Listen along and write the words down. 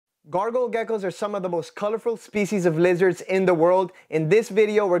Gargoyle geckos are some of the most colorful species of lizards in the world. In this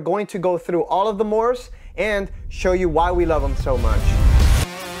video, we're going to go through all of the morphs and show you why we love them so much.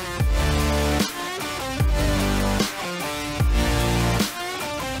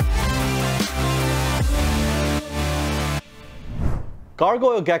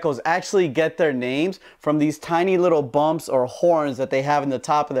 Gargoyle geckos actually get their names from these tiny little bumps or horns that they have in the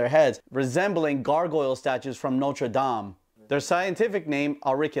top of their heads, resembling gargoyle statues from Notre Dame. Their scientific name,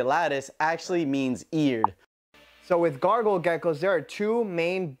 auriculatus, actually means eared. So with gargoyle geckos, there are two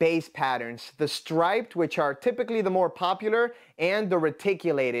main base patterns: the striped, which are typically the more popular, and the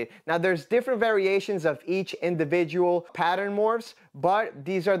reticulated. Now there's different variations of each individual pattern morphs, but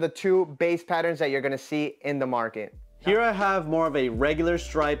these are the two base patterns that you're gonna see in the market. Here I have more of a regular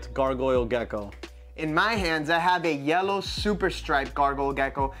striped gargoyle gecko. In my hands, I have a yellow super striped gargoyle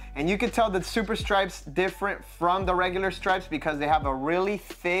gecko, and you can tell the super stripes different from the regular stripes because they have a really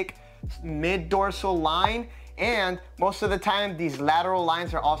thick mid-dorsal line, and most of the time these lateral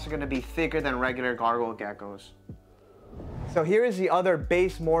lines are also going to be thicker than regular gargoyle geckos. So here is the other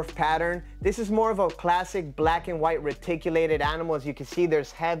base morph pattern. This is more of a classic black and white reticulated animal. As you can see,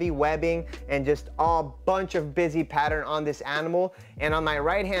 there's heavy webbing and just a bunch of busy pattern on this animal. And on my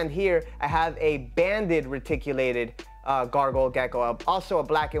right hand here, I have a banded reticulated gargoyle gecko, also a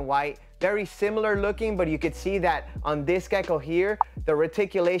black and white. Very similar looking, but you could see that on this gecko here, the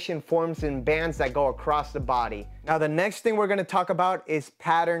reticulation forms in bands that go across the body. Now the next thing we're gonna talk about is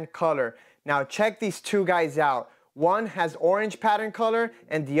pattern color. Now check these two guys out. One has orange pattern color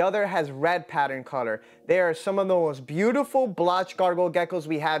and the other has red pattern color. They are some of the most beautiful blotched gargoyle geckos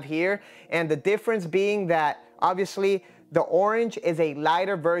we have here, and the difference being that obviously the orange is a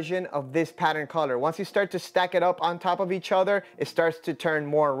lighter version of this pattern color. Once you start to stack it up on top of each other, it starts to turn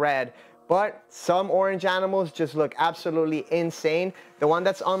more red. But some orange animals just look absolutely insane. The one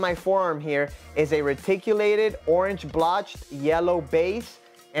that's on my forearm here is a reticulated orange blotched yellow base,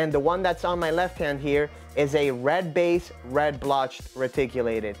 and the one that's on my left hand here is a red base, red blotched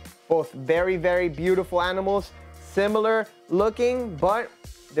reticulated. Both very, very beautiful animals, similar looking, but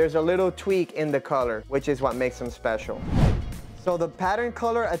there's a little tweak in the color, which is what makes them special. So the pattern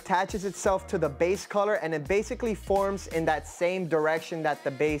color attaches itself to the base color, and it basically forms in that same direction that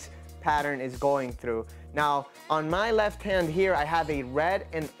the base pattern is going through. Now, on my left hand here, I have a red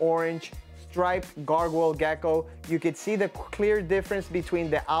and orange striped gargoyle gecko. You could see the clear difference between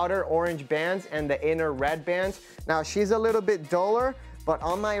the outer orange bands and the inner red bands. Now she's a little bit duller, but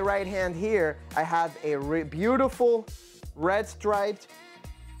on my right hand here, I have a beautiful red striped,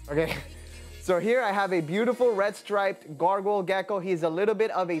 okay. So here I have a beautiful red striped gargoyle gecko. He's a little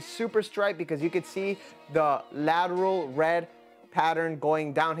bit of a super stripe because you could see the lateral red pattern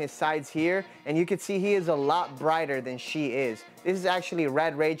going down his sides here, and you can see he is a lot brighter than she is. This is actually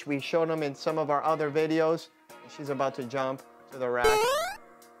Red Rage. We've shown him in some of our other videos. She's about to jump to the rack.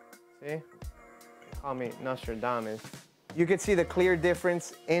 See? They call me Nostradamus. You can see the clear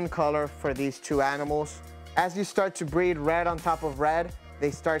difference in color for these two animals. As you start to breed red on top of red,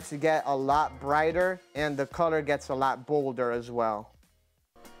 they start to get a lot brighter and the color gets a lot bolder as well.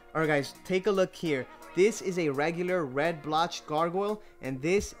 All right guys, take a look here. This is a regular red blotched gargoyle, and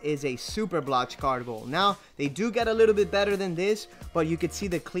this is a super blotched gargoyle. Now, they do get a little bit better than this, but you can see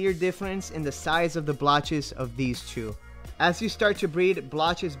the clear difference in the size of the blotches of these two. As you start to breed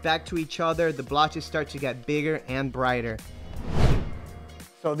blotches back to each other, the blotches start to get bigger and brighter.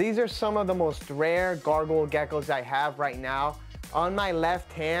 So these are some of the most rare gargoyle geckos I have right now. On my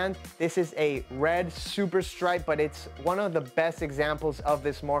left hand, this is a red super stripe, but it's one of the best examples of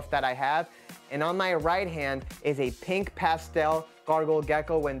this morph that I have. And on my right hand is a pink pastel gargoyle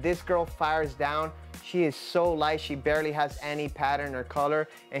gecko. When this girl fires down, she is so light, she barely has any pattern or color,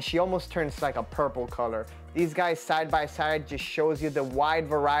 and she almost turns like a purple color. These guys side by side just shows you the wide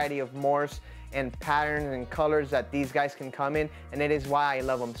variety of morphs and patterns and colors that these guys can come in, and it is why I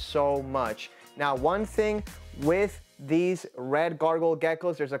love them so much. Now, one thing with these red gargoyle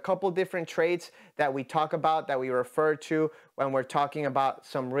geckos, there's a couple different traits that we talk about, that we refer to when we're talking about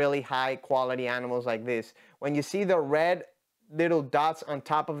some really high quality animals like this. When you see the red little dots on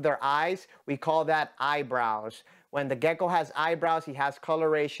top of their eyes, we call that eyebrows. When the gecko has eyebrows, he has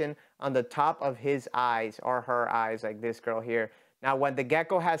coloration on the top of his eyes or her eyes, like this girl here. Now, when the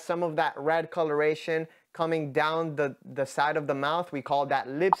gecko has some of that red coloration coming down the side of the mouth, we call that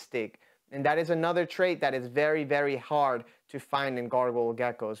lipstick. And that is another trait that is very, very hard to find in gargoyle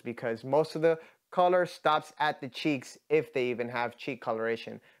geckos because most of the color stops at the cheeks if they even have cheek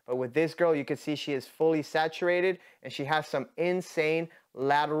coloration. But with this girl, you can see she is fully saturated and she has some insane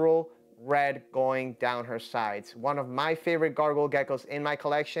lateral red going down her sides. One of my favorite gargoyle geckos in my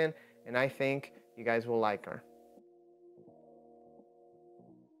collection, and I think you guys will like her.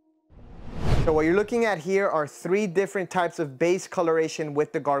 So what you're looking at here are 3 different types of base coloration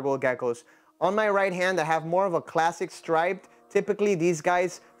with the gargoyle geckos. On my right hand, I have more of a classic striped. Typically, these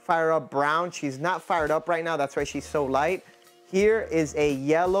guys fire up brown. She's not fired up right now, that's why she's so light. Here is a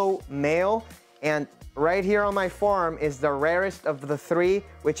yellow male, and right here on my forearm is the rarest of the 3,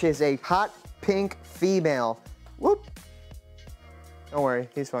 which is a hot pink female. Whoop. Don't worry,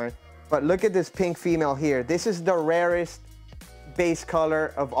 he's fine. But look at this pink female here. This is the rarest base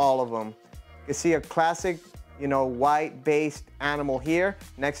color of all of them. You see a classic, you know, white-based animal here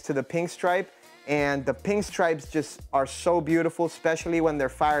next to the pink stripe. And the pink stripes just are so beautiful, especially when they're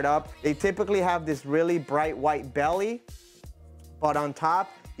fired up. They typically have this really bright white belly, but on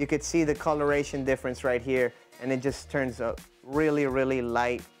top, you could see the coloration difference right here. And it just turns a really, really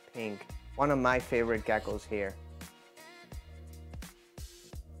light pink. One of my favorite geckos here.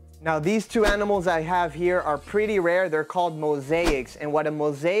 Now these 2 animals I have here are pretty rare. They're called mosaics, and what a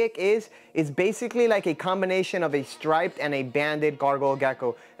mosaic is basically like a combination of a striped and a banded gargoyle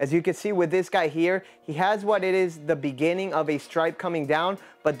gecko. As you can see with this guy here, he has what it is the beginning of a stripe coming down,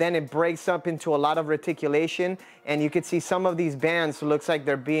 but then it breaks up into a lot of reticulation, and you can see some of these bands looks like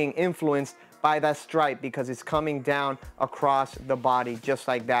they're being influenced by that stripe because it's coming down across the body just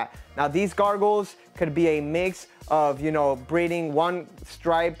like that. Now these gargoyles could be a mix of, you know, breeding one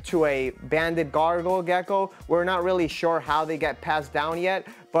stripe to a banded gargoyle gecko. We're not really sure how they get passed down yet,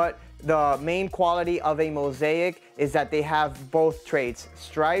 but the main quality of a mosaic is that they have both traits,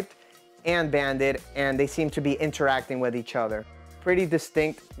 striped and banded, and they seem to be interacting with each other. Pretty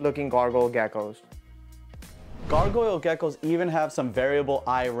distinct looking gargoyle geckos. Gargoyle geckos even have some variable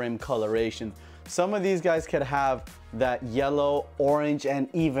eye rim coloration. Some of these guys could have that yellow, orange, and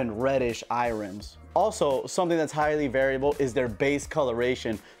even reddish eye rims. Also, something that's highly variable is their base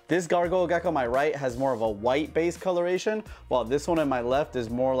coloration. This gargoyle gecko on my right has more of a white base coloration, while this one on my left is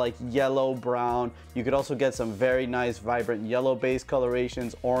more like yellow, brown. You could also get some very nice, vibrant yellow base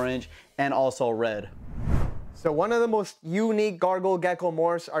colorations, orange, and also red. So one of the most unique gargoyle gecko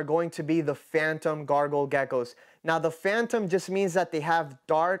morphs are going to be the phantom gargoyle geckos. Now the phantom just means that they have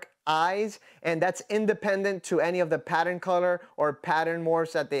dark eyes, and that's independent to any of the pattern color or pattern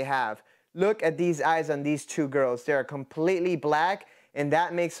morphs that they have. Look at these eyes on these 2 girls. They're completely black, and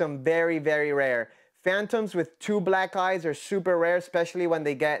that makes them very, very rare. Phantoms with 2 black eyes are super rare, especially when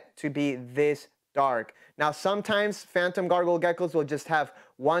they get to be this dark. Now sometimes phantom gargoyle geckos will just have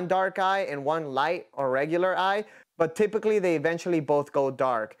 1 dark eye and 1 light or regular eye, but typically they eventually both go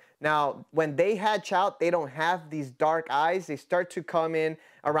dark. Now when they hatch out, they don't have these dark eyes. They start to come in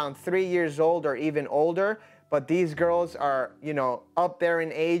around 3 years old or even older, but these girls are, you know, up there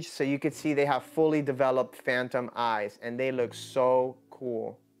in age, so you can see they have fully developed phantom eyes, and they look so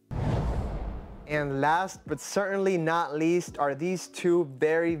cool. And last but certainly not least are these 2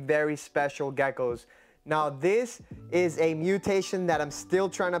 very, very special geckos. Now this is a mutation that I'm still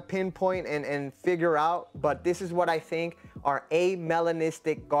trying to pinpoint and figure out, but this is what I think are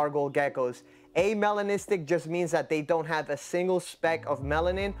amelanistic gargoyle geckos. Amelanistic just means that they don't have a single speck of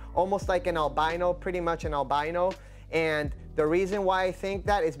melanin, almost like an albino, pretty much an albino. And the reason why I think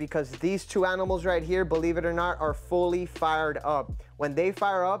that is because these 2 animals right here, believe it or not, are fully fired up. When they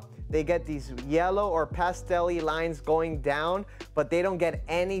fire up, they get these yellow or pastel-y lines going down, but they don't get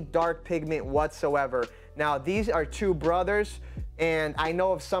any dark pigment whatsoever. Now, these are 2 brothers, and I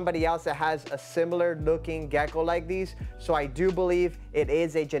know of somebody else that has a similar looking gecko like these, so I do believe it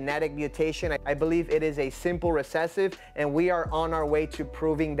is a genetic mutation. I believe it is a simple recessive, and we are on our way to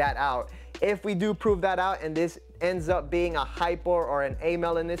proving that out. If we do prove that out and this ends up being a hypo or an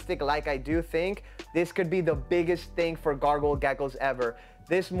amelanistic like I do think, this could be the biggest thing for gargoyle geckos ever.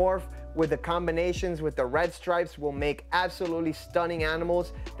 This morph with the combinations with the red stripes will make absolutely stunning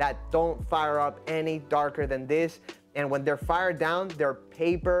animals that don't fire up any darker than this. And when they're fired down, they're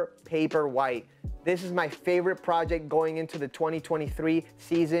paper white. This is my favorite project going into the 2023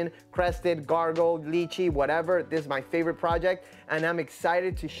 season. Crested, gargoyle, lychee, whatever. This is my favorite project, and I'm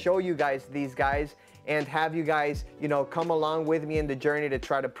excited to show you guys these guys and have you guys, you know, come along with me in the journey to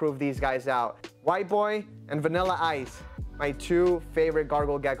try to prove these guys out. White Boy and Vanilla Ice, my 2 favorite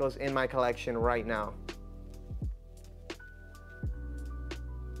gargoyle geckos in my collection right now.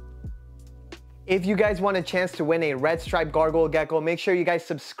 If you guys want a chance to win a red striped gargoyle gecko, make sure you guys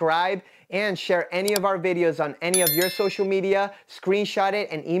subscribe and share any of our videos on any of your social media, screenshot it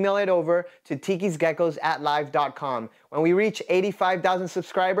and email it over to TikisGeckos@live.com. When we reach 85,000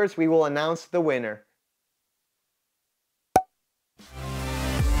 subscribers, we will announce the winner.